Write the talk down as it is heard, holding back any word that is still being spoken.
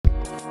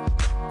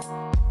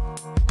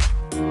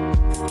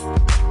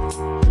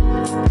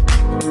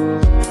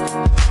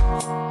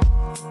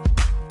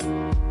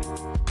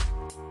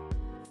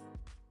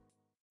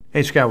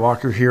Hey, Scott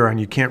Walker here on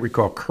You Can't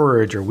Recall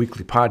Courage, our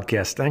weekly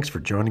podcast. Thanks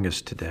for joining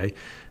us today.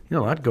 A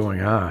lot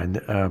going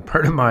on.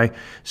 Part of my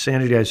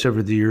sanity I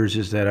over the years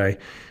is that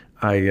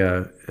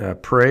I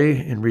pray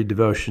and read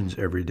devotions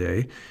every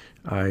day.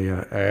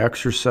 I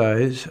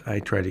exercise.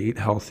 I try to eat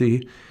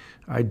healthy.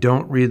 I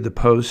don't read the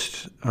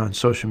posts on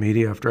social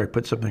media after I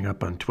put something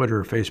up on Twitter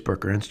or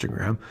Facebook or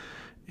Instagram.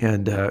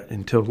 And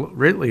until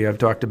lately, I've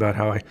talked about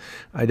how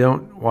I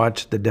don't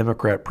watch the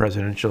Democrat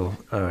presidential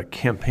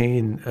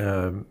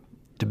campaign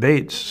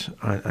debates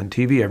on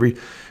TV.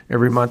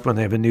 Every month when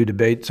they have a new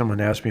debate, someone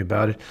asks me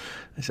about it.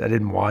 I said I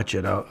didn't watch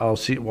it. I'll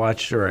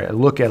watch or I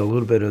look at a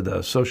little bit of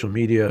the social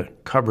media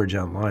coverage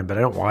online, but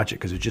I don't watch it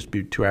because it'd just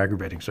be too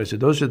aggravating. So I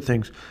said those are the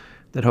things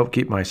that help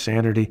keep my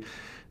sanity.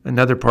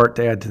 Another part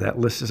to add to that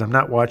list is I'm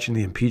not watching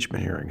the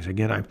impeachment hearings.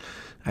 Again,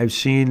 I've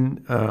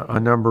seen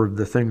a number of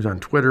the things on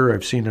Twitter.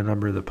 I've seen a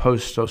number of the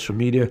posts, social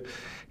media.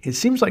 It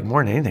seems like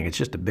more than anything, it's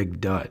just a big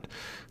dud.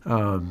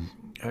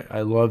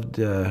 I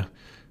loved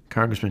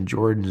Congressman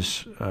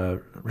Jordan's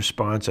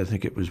response. I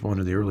think it was one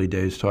of the early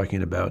days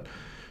talking about,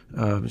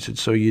 he said,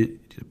 so the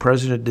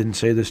president didn't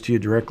say this to you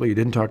directly. You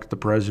didn't talk to the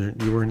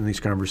president. You weren't in these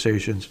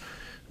conversations,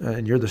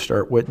 and you're the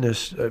start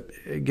witness.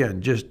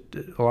 Again, just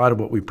a lot of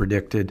what we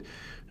predicted.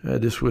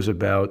 This was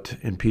about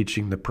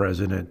impeaching the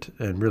president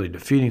and really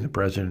defeating the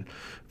president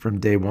from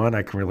day one.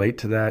 I can relate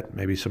to that.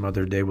 Maybe some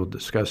other day we'll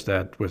discuss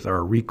that with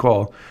our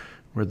recall,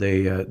 where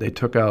they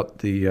took out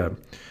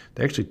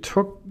they actually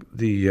took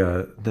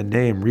the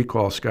name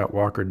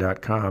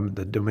recallscottwalker.com,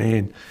 the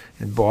domain,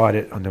 and bought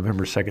it on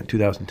November 2nd,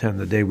 2010,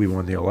 the day we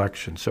won the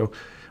election. So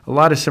a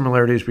lot of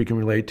similarities we can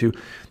relate to.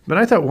 But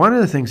I thought one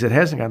of the things that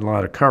hasn't gotten a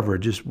lot of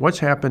coverage is what's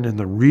happened in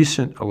the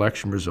recent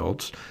election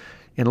results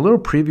and a little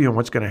preview on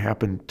what's going to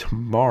happen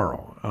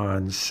tomorrow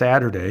on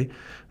Saturday,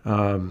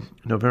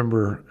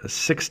 November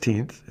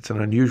 16th. It's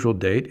an unusual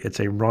date. It's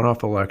a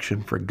runoff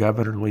election for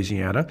governor in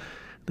Louisiana.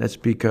 That's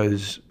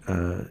because,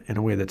 in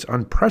a way that's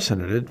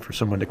unprecedented for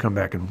someone to come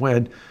back and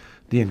win,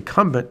 the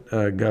incumbent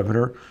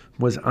governor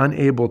was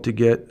unable to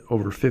get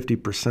over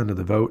 50% of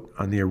the vote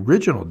on the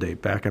original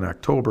date back in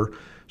October.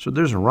 So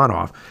there's a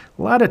runoff.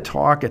 A lot of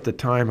talk at the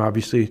time.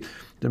 Obviously,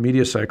 the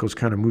media cycles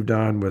kind of moved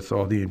on with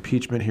all the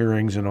impeachment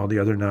hearings and all the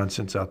other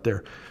nonsense out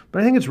there.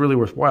 But I think it's really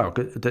worthwhile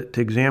to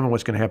examine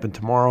what's going to happen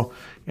tomorrow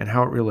and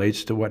how it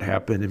relates to what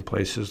happened in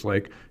places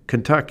like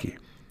Kentucky.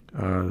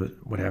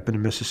 What happened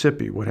in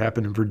Mississippi, what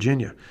happened in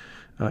Virginia.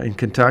 In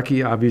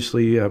Kentucky,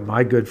 obviously,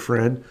 my good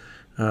friend,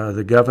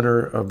 the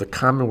governor of the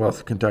Commonwealth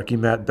of Kentucky,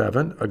 Matt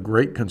Bevin, a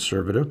great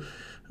conservative,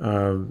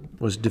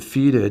 was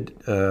defeated.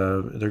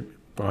 They're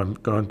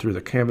gone through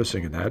the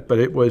canvassing of that, but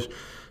it was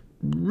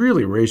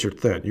really razor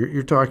thin.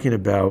 You're talking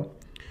about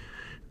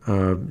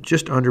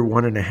just under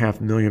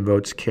 1.5 million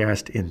votes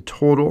cast in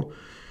total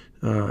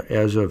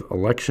as of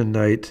election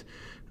night.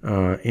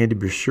 Andy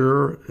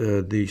Beshear,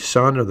 the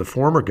son of the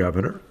former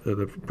governor,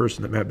 the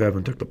person that Matt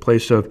Bevin took the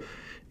place of,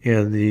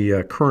 and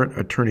the current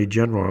attorney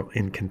general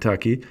in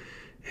Kentucky,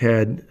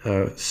 had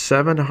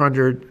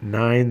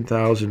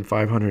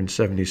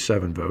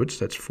 709,577 votes.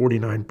 That's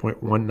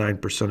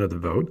 49.19% of the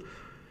vote.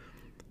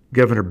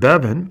 Governor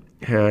Bevin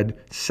had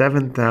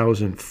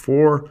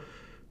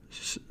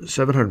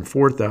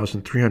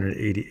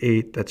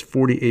 704,388. That's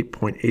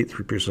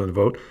 48.83% of the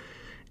vote.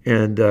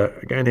 And a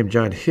guy named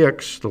John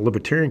Hicks, the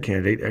Libertarian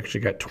candidate, actually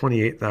got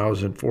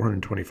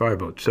 28,425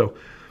 votes. So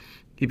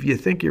if you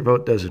think your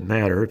vote doesn't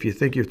matter, if you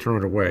think you're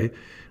thrown away,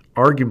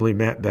 arguably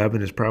Matt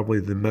Bevin is probably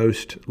the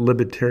most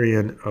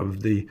libertarian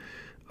of the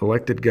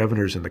elected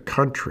governors in the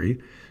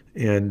country.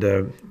 And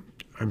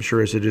I'm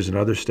sure as it is in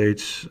other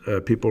states,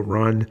 people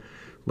run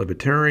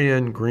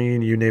Libertarian,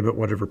 Green, you name it,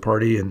 whatever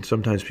party, and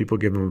sometimes people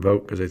give them a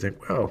vote because they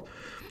think, well,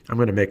 I'm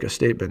going to make a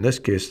statement. In this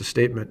case, the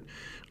statement,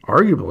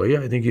 arguably,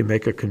 I think you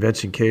make a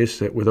convincing case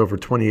that with over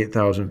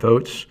 28,000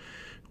 votes,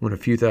 when a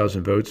few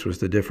thousand votes was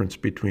the difference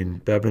between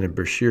Bevin and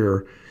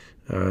Beshear,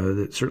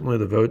 that certainly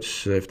the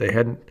votes, if they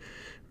hadn't,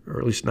 or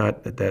at least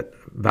not at that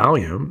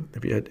volume,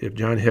 if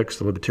John Hicks,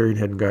 the Libertarian,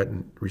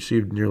 hadn't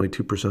received nearly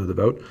 2% of the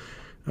vote,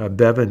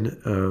 Bevin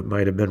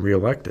might have been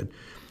reelected.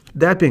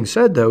 That being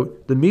said, though,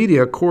 the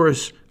media, of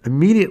course,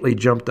 immediately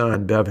jumped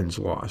on Bevin's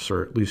loss,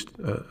 or at least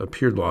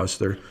appeared loss.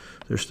 They're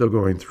still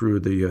going through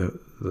the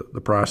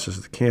process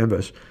of the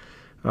canvass.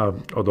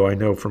 Although I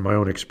know from my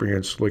own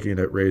experience looking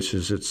at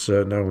races, it's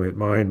not only at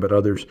mine but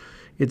others,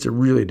 it's a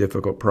really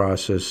difficult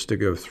process to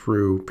go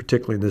through,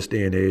 particularly in this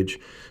day and age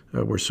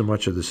where so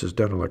much of this is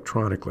done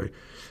electronically.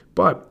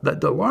 But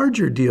the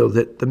larger deal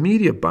that the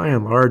media, by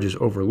and large, is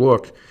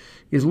overlooked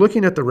is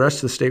looking at the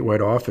rest of the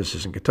statewide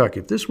offices in Kentucky.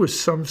 If this was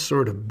some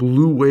sort of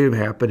blue wave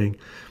happening,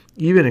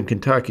 even in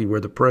Kentucky, where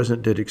the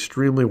president did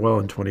extremely well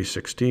in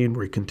 2016,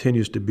 where he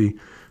continues to be,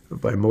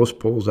 by most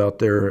polls out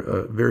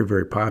there, very,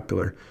 very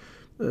popular.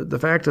 The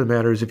fact of the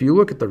matter is, if you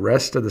look at the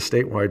rest of the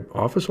statewide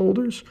office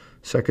holders,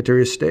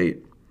 Secretary of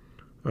State,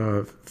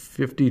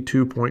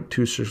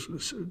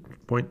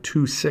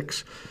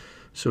 52.26,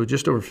 so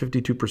just over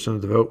 52%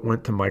 of the vote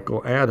went to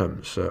Michael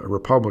Adams, a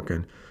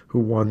Republican, who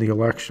won the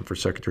election for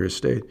Secretary of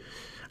State.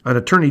 On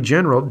Attorney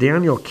General,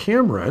 Daniel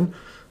Cameron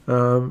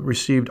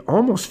received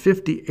almost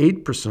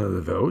 58% of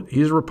the vote.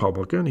 He's a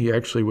Republican. He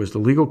actually was the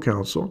legal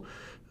counsel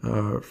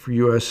for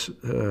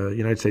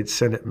United States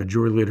Senate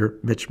Majority Leader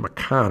Mitch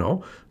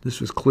McConnell.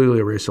 This was clearly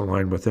a race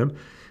aligned with him.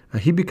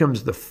 He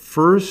becomes the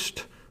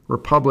first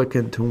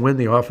Republican to win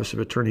the office of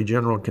Attorney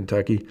General in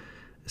Kentucky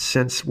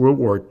since World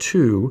War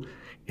II,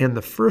 and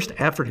the first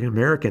African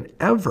American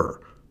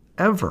ever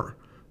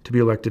to be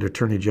elected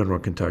Attorney General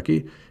in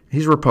Kentucky.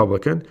 He's a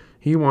Republican.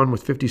 He won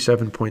with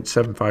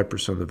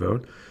 57.75% of the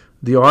vote.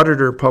 The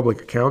Auditor of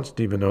Public Accounts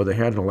didn't even know they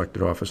had an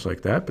elected office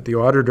like that, but the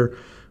Auditor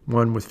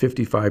won with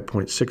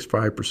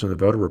 55.65% of the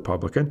vote, a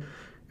Republican.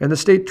 And the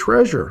State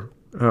Treasurer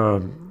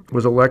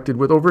was elected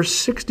with over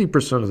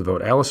 60% of the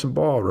vote. Allison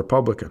Ball,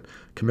 Republican.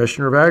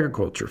 Commissioner of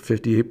Agriculture,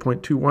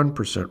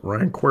 58.21%.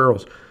 Ryan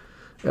Quarles.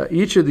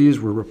 Each of these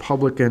were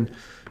Republican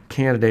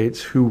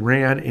candidates who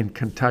ran in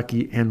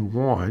Kentucky and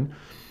won,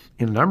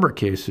 in a number of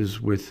cases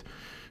with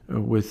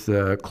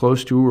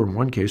close to, or in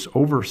one case,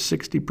 over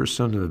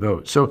 60% of the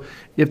vote. So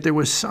if there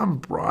was some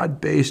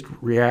broad-based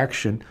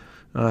reaction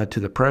to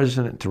the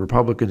president, to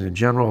Republicans in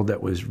general,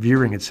 that was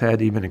rearing its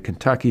head even in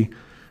Kentucky,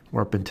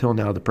 where up until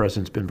now the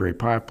president's been very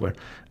popular,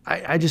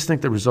 I just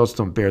think the results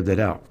don't bear that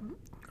out.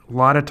 A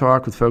lot of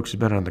talk with folks who've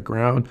been on the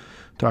ground,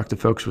 talked to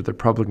folks with the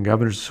Republican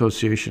Governors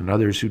Association and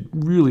others who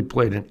really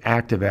played an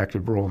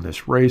active role in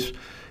this race.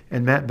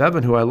 And Matt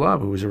Bevin, who I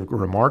love, who was a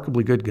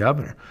remarkably good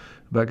governor,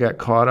 but got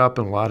caught up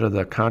in a lot of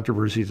the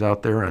controversies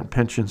out there on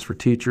pensions for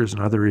teachers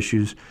and other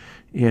issues,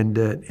 and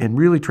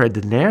really tried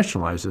to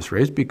nationalize this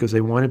race because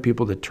they wanted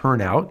people to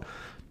turn out.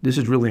 This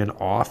is really an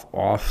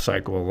off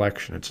cycle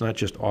election. It's not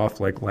just off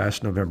like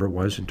last November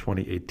was in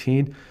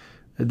 2018.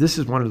 This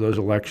is one of those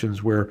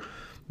elections where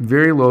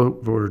very low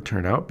voter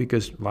turnout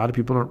because a lot of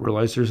people don't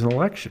realize there's an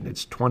election.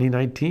 It's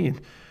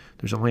 2019.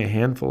 There's only a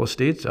handful of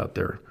states out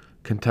there,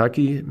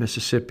 Kentucky,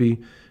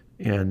 Mississippi,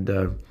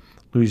 and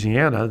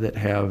Louisiana, that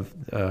have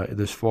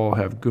this fall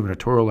have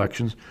gubernatorial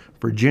elections.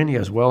 Virginia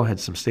as well had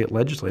some state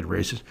legislative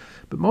races.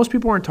 But most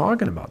people aren't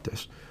talking about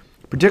this,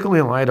 particularly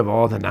in light of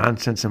all the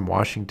nonsense in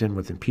Washington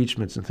with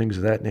impeachments and things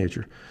of that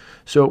nature.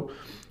 So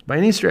by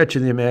any stretch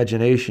of the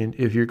imagination,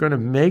 if you're going to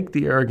make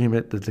the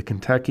argument that the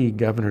Kentucky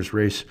governor's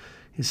race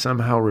is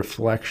somehow a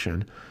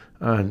reflection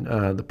on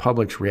the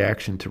public's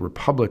reaction to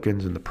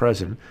Republicans and the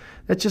president,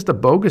 that's just a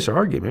bogus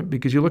argument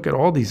because you look at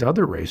all these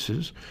other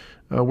races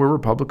where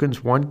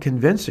Republicans won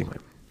convincingly.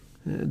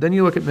 Then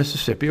you look at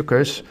Mississippi, of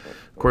course,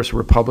 a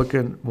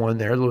Republican won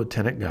there, the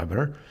lieutenant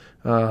governor.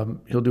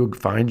 He'll do a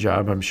fine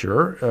job, I'm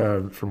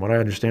sure. From what I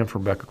understand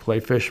from Rebecca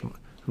Clayfish,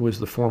 who was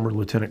the former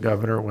lieutenant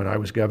governor when I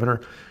was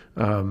governor,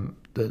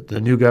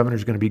 the new governor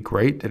is going to be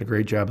great, did a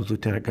great job as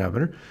lieutenant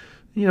governor.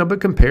 But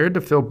compared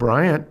to Phil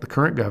Bryant, the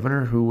current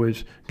governor, who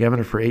was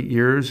governor for 8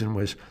 years and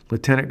was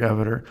lieutenant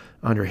governor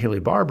under Haley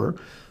Barbour,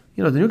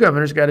 the new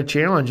governor's got a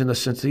challenge in the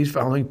sense that he's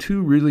following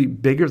two really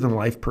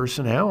bigger-than-life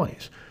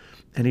personalities.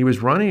 And he was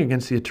running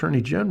against the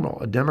attorney general,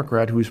 a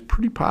Democrat who was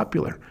pretty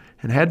popular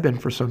and had been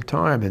for some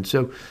time. And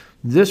so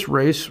this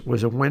race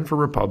was a win for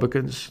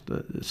Republicans.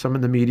 Some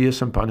in the media,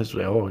 some pundits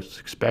say, it's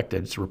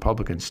expected. It's a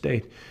Republican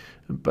state.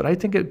 But I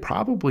think it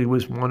probably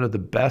was one of the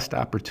best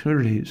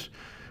opportunities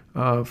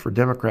for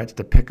Democrats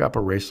to pick up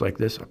a race like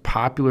this, a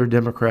popular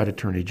Democrat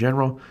attorney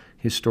general.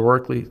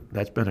 Historically,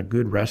 that's been a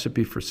good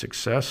recipe for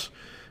success,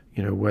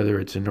 whether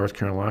it's in North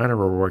Carolina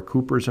or Roy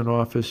Cooper's in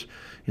office.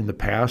 In the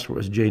past, where it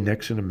was Jay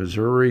Nixon in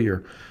Missouri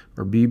or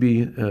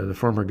Beebe, the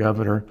former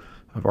governor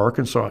of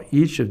Arkansas.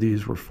 Each of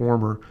these were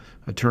former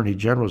attorney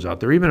generals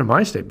out there. Even in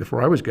my state,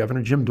 before I was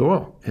governor, Jim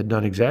Doyle had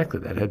done exactly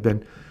that, had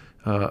been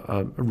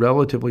a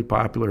relatively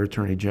popular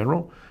attorney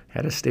general,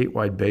 had a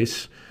statewide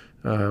base,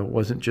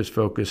 wasn't just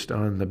focused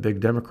on the big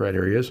Democrat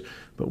areas,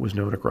 but was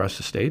known across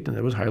the state, and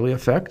it was highly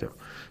effective.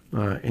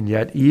 And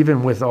yet,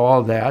 even with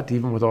all that,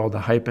 even with all the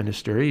hype and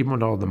hysteria, even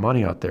with all the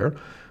money out there,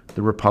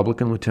 the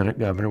Republican lieutenant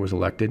governor was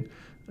elected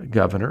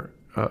governor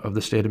of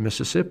the state of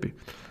Mississippi.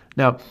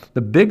 Now,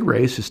 the big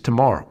race is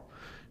tomorrow.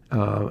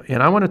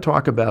 And I want to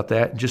talk about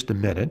that in just a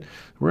minute.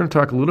 We're going to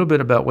talk a little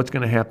bit about what's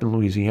going to happen in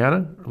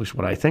Louisiana, at least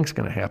what I think is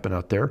going to happen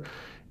out there.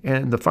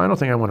 And the final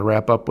thing I want to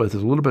wrap up with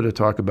is a little bit of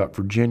talk about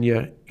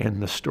Virginia and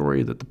the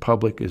story that the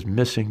public is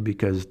missing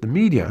because the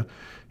media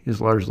is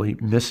largely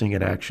missing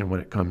in action when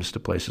it comes to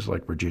places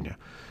like Virginia.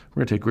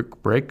 We're going to take a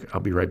quick break.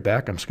 I'll be right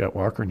back. I'm Scott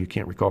Walker, and You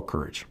Can't Recall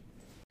Courage.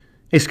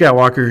 Hey, Scott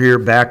Walker here,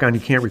 back on You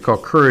Can't Recall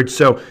Courage.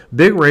 So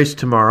big race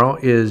tomorrow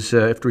is,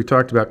 after we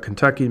talked about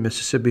Kentucky and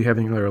Mississippi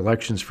having their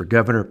elections for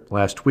governor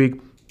last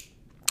week,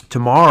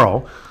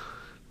 tomorrow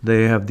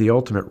they have the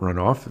ultimate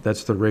runoff.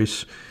 That's the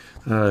race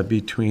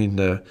between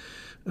the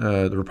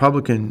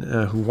Republican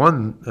who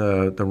won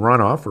the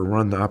runoff or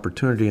won the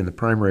opportunity in the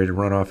primary to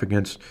run off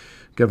against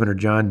Governor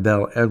John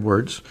Bel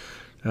Edwards.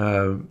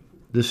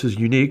 This is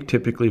unique.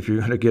 Typically, if you're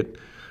going to get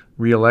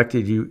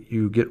reelected,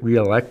 you get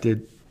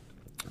reelected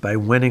by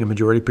winning a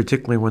majority,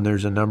 particularly when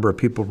there's a number of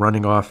people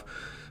running off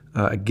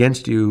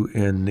against you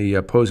in the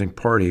opposing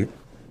party.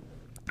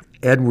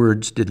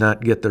 Edwards did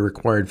not get the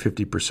required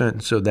 50%,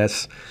 and so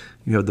that's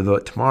the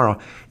vote tomorrow.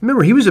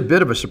 Remember, he was a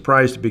bit of a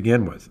surprise to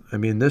begin with. I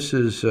mean, this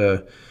is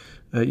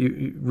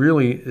you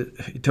really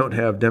don't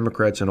have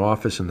Democrats in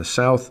office in the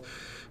South,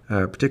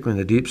 particularly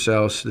in the Deep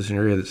South. This is an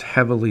area that's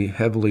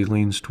heavily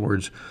leans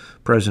towards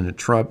President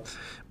Trump.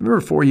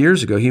 Remember, 4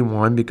 years ago, he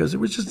won because it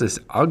was just this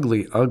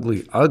ugly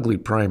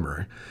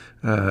primary,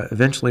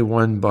 eventually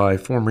won by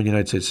former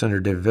United States Senator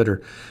David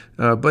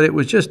Vitter. But it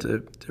was just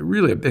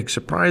really a big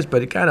surprise,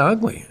 but it got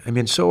ugly. I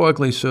mean, so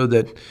ugly so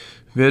that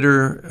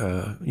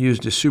Vitter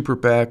used his super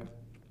PAC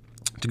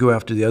to go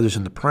after the others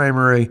in the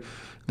primary.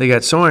 They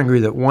got so angry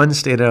that one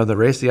stayed out of the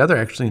race. The other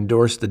actually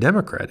endorsed the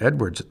Democrat,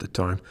 Edwards, at the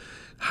time.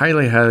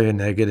 Highly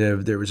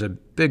negative. There was a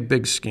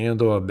big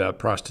scandal about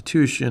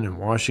prostitution in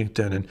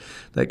Washington, and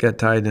that got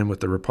tied in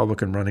with the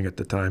Republican running at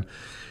the time.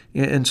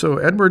 And so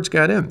Edwards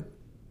got in.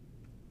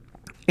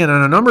 And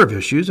on a number of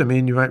issues, I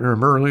mean, you might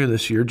remember earlier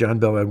this year, John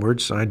Bel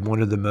Edwards signed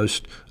one of the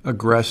most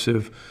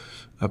aggressive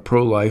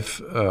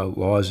pro-life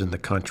laws in the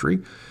country,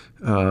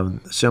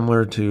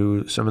 similar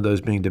to some of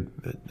those being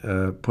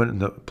put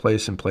into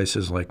place in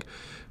places like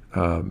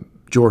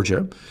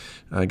Georgia.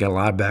 Got a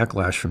lot of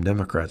backlash from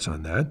Democrats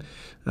on that.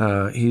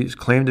 He's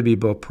claimed to be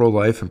both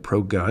pro-life and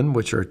pro-gun,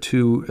 which are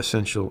two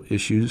essential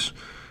issues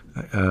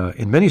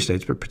in many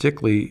states, but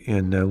particularly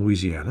in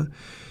Louisiana.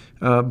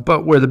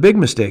 But where the big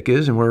mistake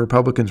is, and where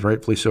Republicans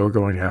rightfully so are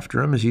going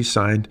after him, is he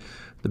signed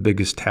the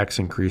biggest tax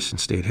increase in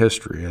state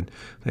history. And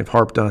they've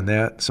harped on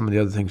that. Some of the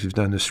other things he's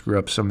done to screw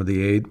up some of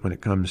the aid when it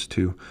comes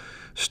to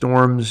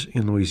storms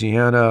in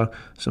Louisiana,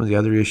 some of the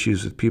other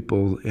issues with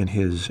people in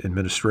his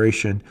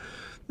administration.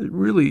 It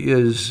really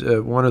is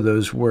one of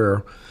those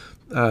where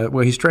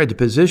he's tried to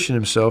position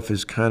himself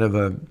as kind of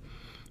a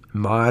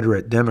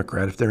moderate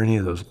Democrat, if there are any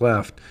of those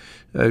left.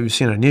 We've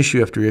seen on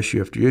issue after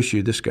issue after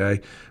issue, this guy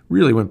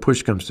really, when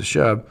push comes to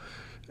shove,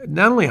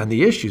 not only on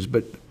the issues,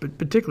 but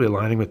particularly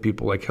aligning with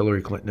people like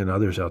Hillary Clinton and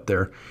others out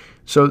there.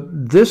 So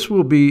this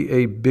will be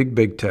a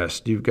big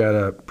test. You've got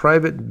a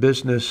private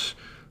business,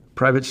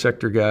 private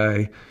sector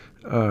guy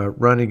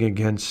running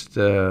against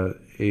a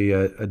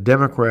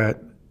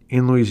Democrat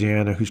in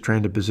Louisiana who's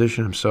trying to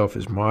position himself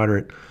as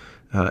moderate,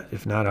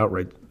 if not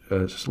outright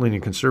leaning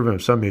conservative on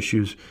some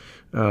issues,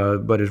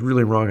 but is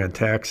really wrong on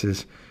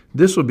taxes.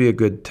 This will be a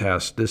good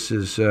test. This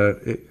is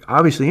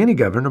obviously any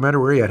governor, no matter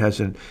where you're at, has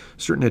a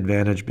certain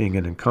advantage being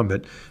an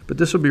incumbent. But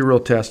this will be a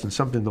real test and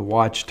something to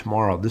watch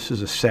tomorrow. This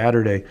is a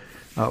Saturday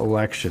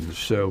election,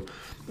 so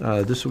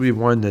this will be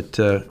one that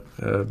a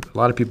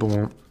lot of people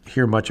won't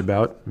hear much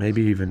about,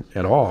 maybe even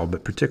at all,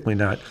 but particularly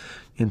not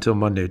until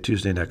Monday or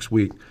Tuesday next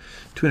week.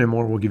 Tune in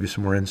more. We'll give you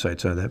some more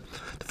insights on that.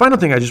 The final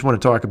thing I just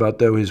want to talk about,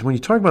 though, is when you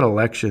talk about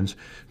elections,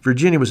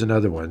 Virginia was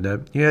another one.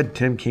 You had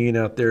Tim Kaine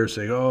out there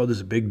saying, oh, this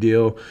is a big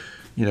deal.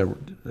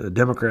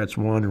 Democrats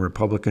won and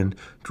Republican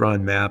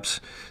drawn maps.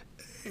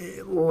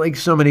 Like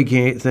so many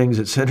things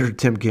that Senator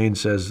Tim Kaine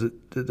says,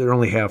 that they're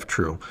only half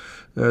true.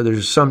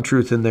 There's some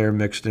truth in there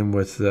mixed in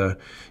with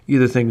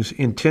either things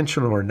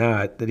intentional or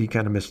not that he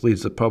kind of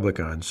misleads the public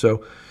on.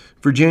 So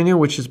Virginia,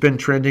 which has been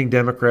trending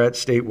Democrat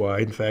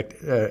statewide. In fact,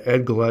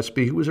 Ed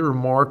Gillespie, who was a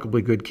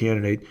remarkably good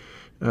candidate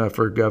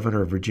for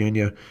governor of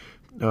Virginia,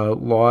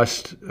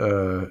 lost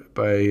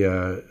by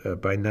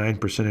 9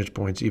 percentage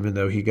points, even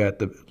though he got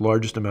the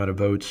largest amount of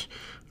votes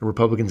the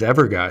Republicans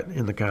ever got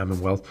in the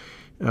Commonwealth.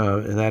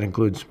 And that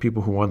includes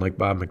people who won like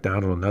Bob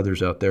McDonnell and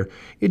others out there.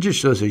 It just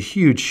shows a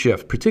huge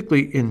shift,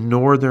 particularly in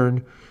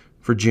northern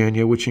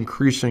Virginia, which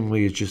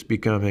increasingly is just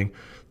becoming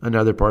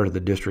another part of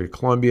the District of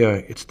Columbia.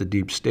 It's the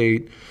deep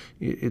state.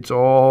 It's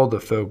all the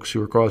folks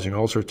who are causing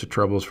all sorts of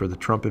troubles for the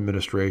Trump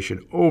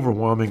administration.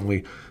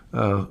 Overwhelmingly,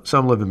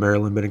 some live in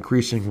Maryland, but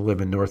increasingly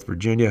live in North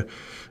Virginia.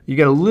 You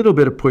got a little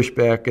bit of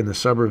pushback in the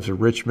suburbs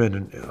of Richmond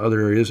and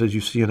other areas, as you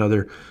see in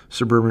other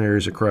suburban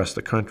areas across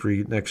the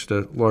country next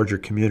to larger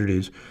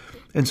communities.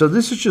 And so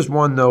this is just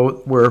one,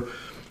 though, where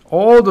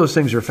all those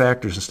things are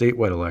factors in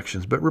statewide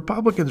elections, but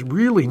Republicans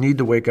really need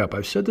to wake up.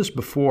 I've said this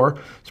before.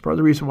 It's part of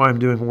the reason why I'm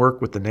doing work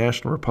with the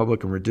National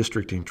Republican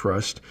Redistricting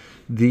Trust,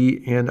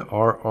 the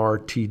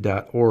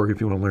NRRT.org,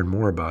 if you want to learn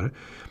more about it.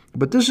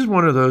 But this is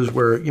one of those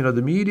where,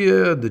 the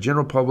media, the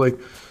general public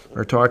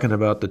are talking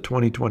about the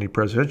 2020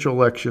 presidential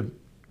election.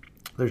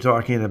 They're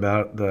talking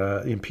about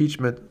the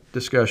impeachment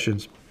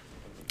discussions.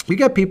 You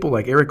got people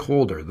like Eric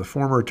Holder, the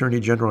former Attorney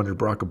General under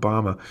Barack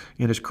Obama,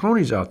 and his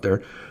cronies out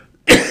there.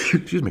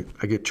 Excuse me,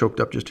 I get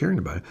choked up just hearing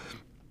about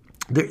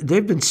it.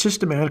 They've been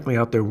systematically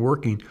out there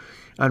working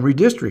on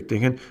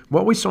redistricting. And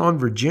what we saw in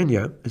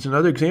Virginia is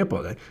another example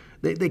of that.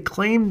 They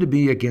claim to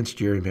be against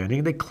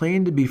gerrymandering. They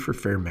claim to be for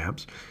fair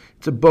maps.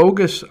 It's a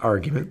bogus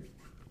argument.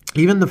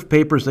 Even the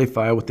papers they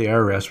file with the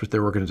IRS, with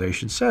their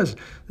organization, says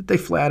that they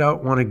flat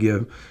out want to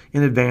give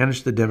an advantage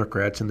to the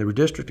Democrats in the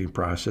redistricting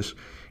process.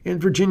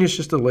 And Virginia is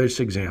just the latest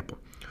example.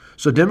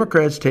 So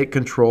Democrats take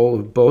control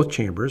of both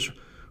chambers.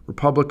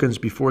 Republicans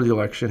before the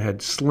election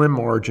had slim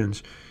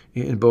margins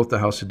in both the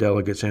House of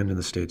Delegates and in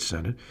the state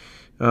Senate.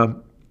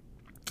 But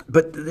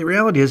the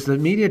reality is the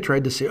media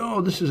tried to say,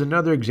 oh, this is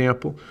another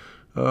example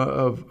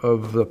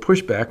of the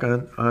pushback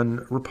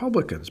on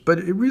Republicans. But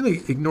it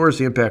really ignores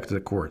the impact of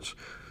the courts.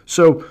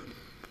 So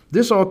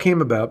this all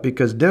came about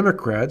because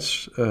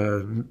Democrats,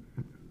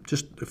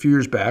 just a few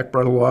years back,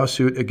 brought a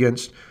lawsuit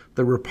against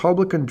the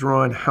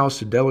Republican-drawn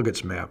House of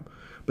Delegates map.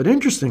 But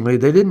interestingly,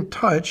 they didn't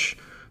touch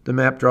the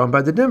map drawn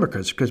by the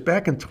Democrats, because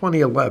back in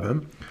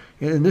 2011,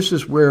 and this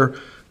is where,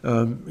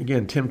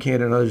 again, Tim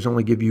Kaine and others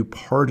only give you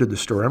part of the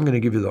story. I'm going to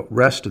give you the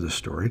rest of the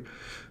story.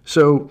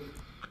 So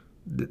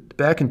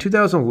back in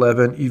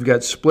 2011, you've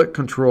got split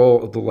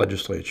control of the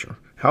legislature.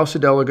 House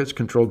of Delegates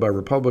controlled by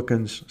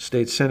Republicans,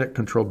 state Senate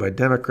controlled by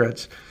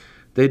Democrats.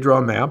 They draw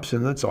maps,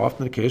 and that's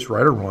often the case,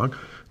 right or wrong.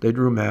 They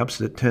drew maps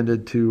that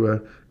tended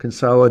to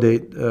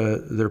consolidate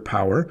their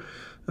power.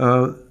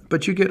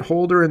 But you get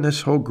Holder and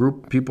this whole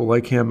group, people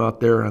like him out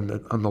there on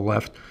the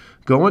left,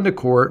 go into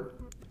court,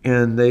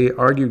 and they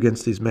argue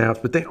against these maps,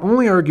 but they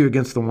only argue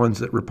against the ones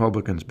that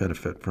Republicans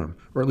benefit from,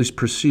 or at least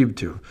perceived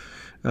to.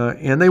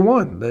 And they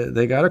won.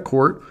 They got a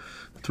court.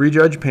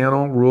 3-judge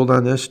panel ruled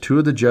on this. 2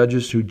 of the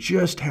judges, who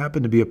just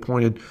happened to be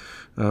appointed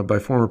by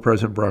former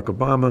President Barack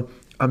Obama,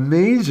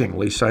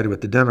 amazingly sided with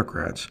the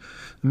Democrats.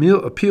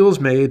 Appeals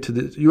made to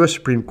the U.S.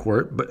 Supreme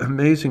Court, but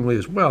amazingly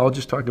as well,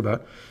 just talk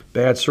about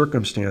bad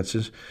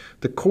circumstances.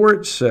 The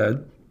court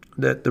said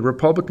that the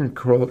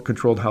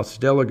Republican-controlled House of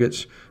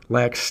Delegates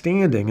lacked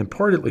standing, in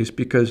part at least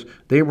because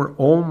they were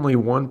only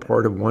one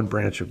part of one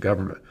branch of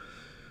government.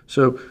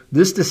 So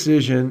this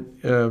decision,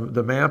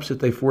 the maps that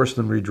they forced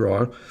them to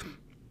redraw,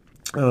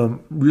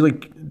 really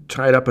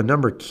tied up a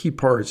number of key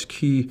parts,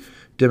 key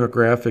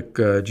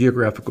demographic,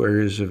 geographical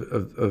areas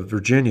of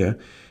Virginia.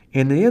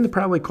 And in the end, it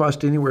probably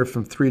cost anywhere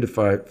from 3 to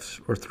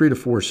 5 or 3 to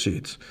 4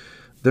 seats.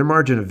 Their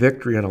margin of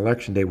victory on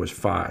Election Day was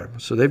 5.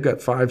 So they've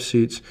got 5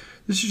 seats.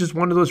 This is just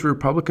one of those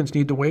Republicans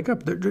need to wake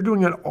up. They're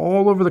doing it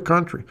all over the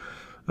country.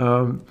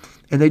 And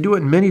they do it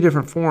in many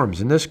different forms.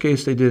 In this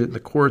case, they did it in the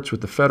courts with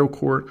the federal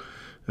court.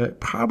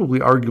 Probably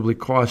arguably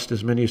cost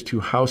as many as 2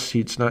 House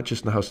seats, not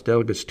just in the House of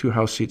Delegates, 2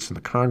 House seats in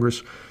the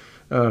Congress.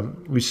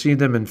 We see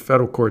them in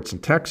federal courts in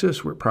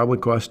Texas, where it probably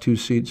cost 2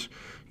 seats.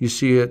 You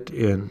see it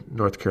in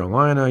North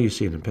Carolina. You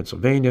see it in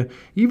Pennsylvania.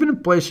 Even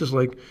in places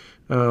like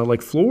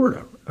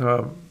Florida.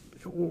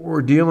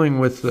 We're dealing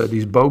with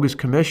these bogus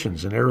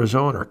commissions in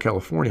Arizona or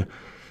California.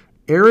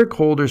 Eric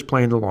Holder's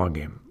playing the long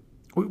game.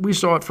 We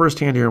saw it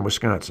firsthand here in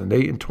Wisconsin.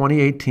 They, in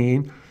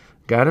 2018,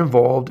 got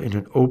involved in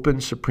an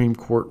open Supreme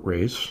Court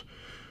race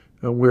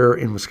where,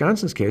 in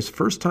Wisconsin's case,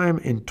 first time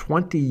in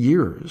 20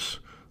 years,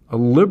 a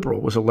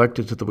liberal was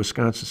elected to the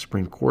Wisconsin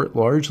Supreme Court,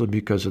 largely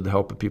because of the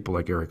help of people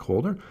like Eric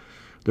Holder.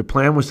 Their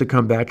plan was to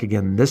come back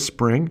again this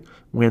spring,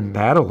 win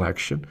that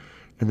election,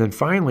 and then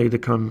finally to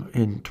come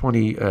in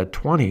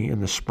 2020 in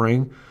the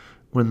spring,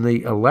 when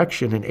the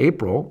election in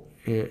April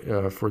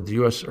for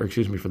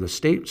the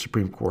state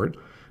Supreme Court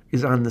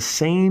is on the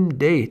same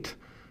date,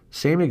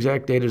 same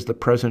exact date as the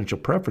presidential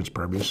preference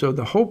primary. So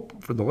the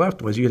hope for the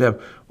left was you'd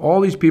have all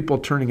these people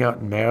turning out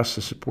in mass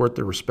to support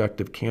their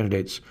respective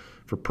candidates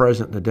for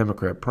president in the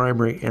Democrat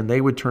primary, and they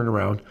would turn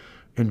around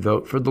and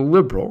vote for the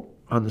liberal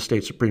on the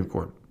state Supreme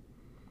Court.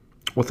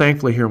 Well,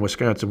 thankfully here in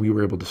Wisconsin, we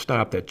were able to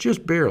stop that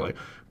just barely.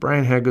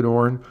 Brian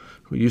Hagedorn,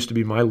 who used to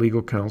be my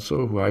legal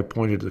counsel, who I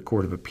appointed to the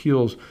Court of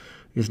Appeals,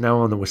 is now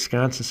on the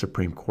Wisconsin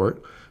Supreme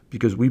Court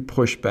because we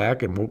pushed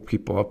back and woke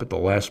people up at the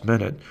last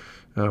minute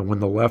when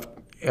the left,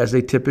 as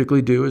they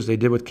typically do, as they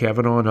did with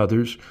Kavanaugh and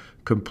others,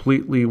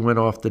 completely went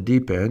off the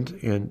deep end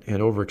and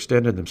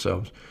overextended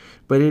themselves.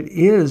 But it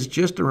is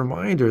just a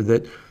reminder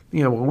that,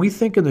 when we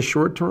think in the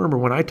short term, or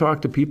when I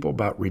talk to people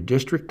about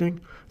redistricting,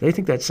 they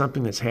think that's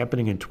something that's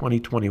happening in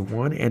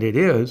 2021, and it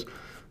is.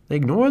 They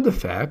ignore the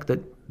fact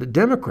that the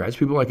Democrats,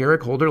 people like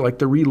Eric Holder, like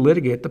to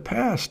relitigate the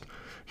past.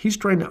 He's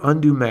trying to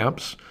undo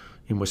maps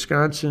in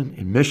Wisconsin,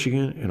 in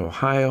Michigan, in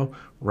Ohio,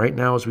 right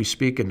now as we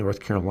speak in North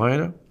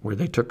Carolina, where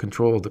they took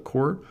control of the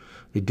court.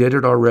 They did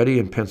it already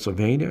in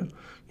Pennsylvania,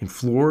 in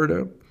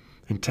Florida,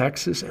 in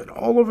Texas, and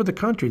all over the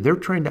country. They're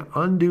trying to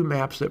undo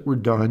maps that were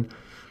done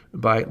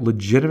by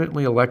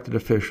legitimately elected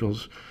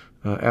officials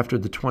after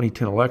the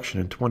 2010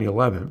 election in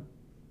 2011.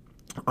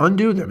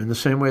 Undo them in the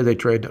same way they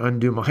tried to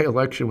undo my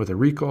election with a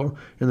recall,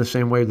 in the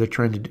same way they're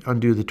trying to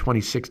undo the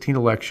 2016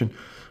 election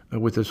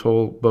with this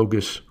whole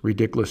bogus,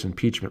 ridiculous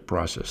impeachment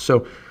process.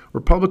 So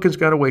Republicans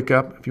got to wake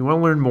up. If you want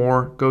to learn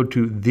more, go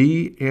to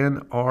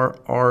thenrrt.org.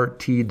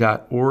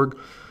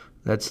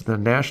 That's the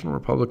National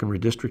Republican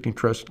Redistricting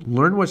Trust.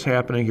 Learn what's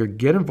happening here.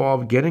 Get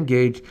involved. Get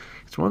engaged.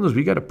 It's one of those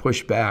we got to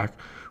push back.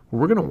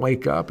 We're going to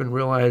wake up and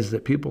realize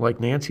that people like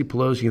Nancy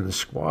Pelosi and the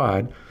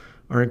squad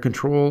are in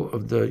control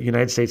of the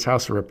United States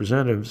House of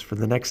Representatives for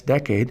the next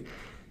decade,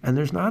 and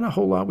there's not a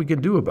whole lot we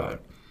can do about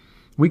it.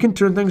 We can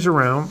turn things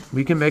around.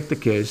 We can make the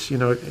case.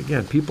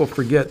 Again, people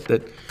forget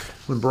that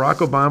when Barack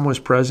Obama was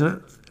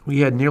president, we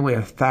had nearly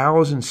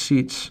 1,000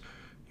 seats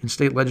in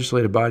state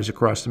legislative bodies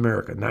across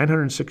America,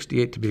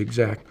 968 to be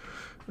exact,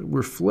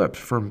 were flipped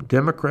from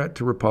Democrat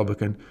to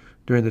Republican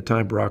during the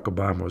time Barack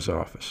Obama was in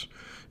office.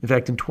 In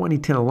fact, in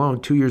 2010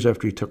 alone, 2 years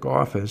after he took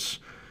office,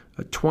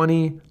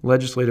 20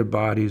 legislative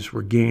bodies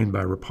were gained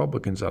by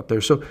Republicans out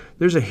there. So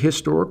there's a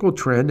historical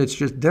trend. It's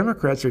just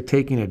Democrats are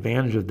taking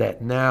advantage of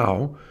that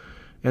now,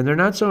 and they're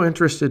not so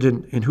interested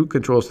in who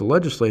controls the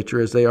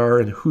legislature as they are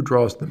in who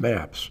draws the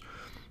maps,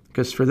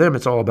 because for them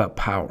it's all about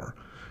power.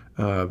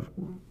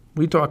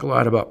 We talk a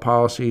lot about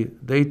policy.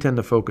 They tend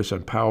to focus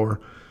on power.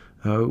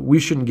 We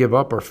shouldn't give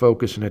up our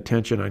focus and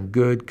attention on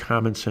good,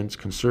 common sense,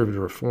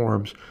 conservative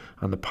reforms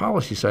on the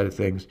policy side of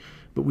things,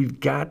 but we've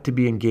got to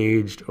be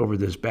engaged over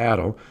this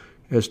battle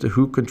as to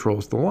who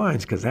controls the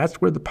lines, because that's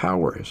where the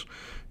power is.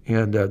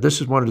 And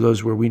this is one of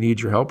those where we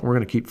need your help, and we're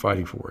going to keep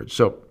fighting for it.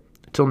 So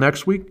until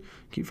next week,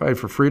 keep fighting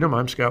for freedom.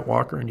 I'm Scott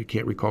Walker, and you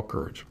can't recall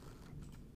courage.